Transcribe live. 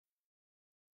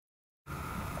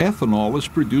Ethanol is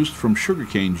produced from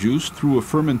sugarcane juice through a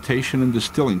fermentation and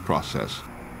distilling process.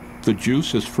 The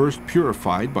juice is first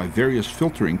purified by various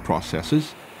filtering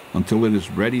processes until it is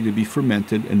ready to be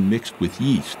fermented and mixed with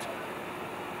yeast.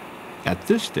 At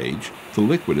this stage, the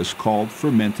liquid is called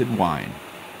fermented wine.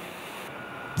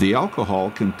 The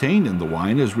alcohol contained in the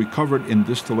wine is recovered in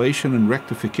distillation and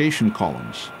rectification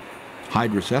columns.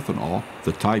 Hydrous ethanol,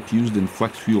 the type used in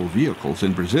flex fuel vehicles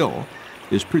in Brazil,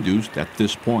 is produced at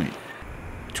this point.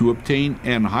 To obtain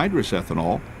anhydrous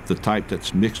ethanol, the type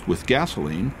that's mixed with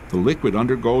gasoline, the liquid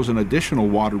undergoes an additional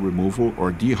water removal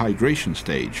or dehydration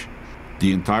stage.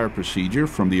 The entire procedure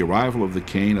from the arrival of the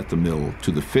cane at the mill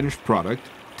to the finished product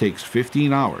takes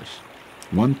 15 hours.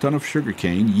 1 ton of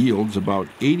sugarcane yields about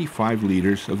 85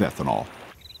 liters of ethanol.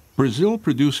 Brazil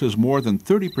produces more than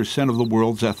 30% of the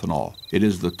world's ethanol. It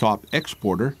is the top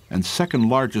exporter and second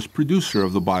largest producer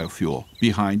of the biofuel,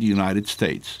 behind the United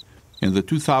States. In the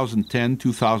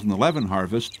 2010-2011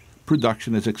 harvest,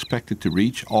 production is expected to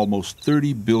reach almost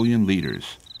 30 billion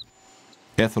liters.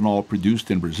 Ethanol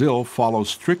produced in Brazil follows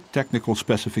strict technical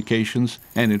specifications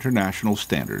and international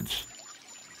standards.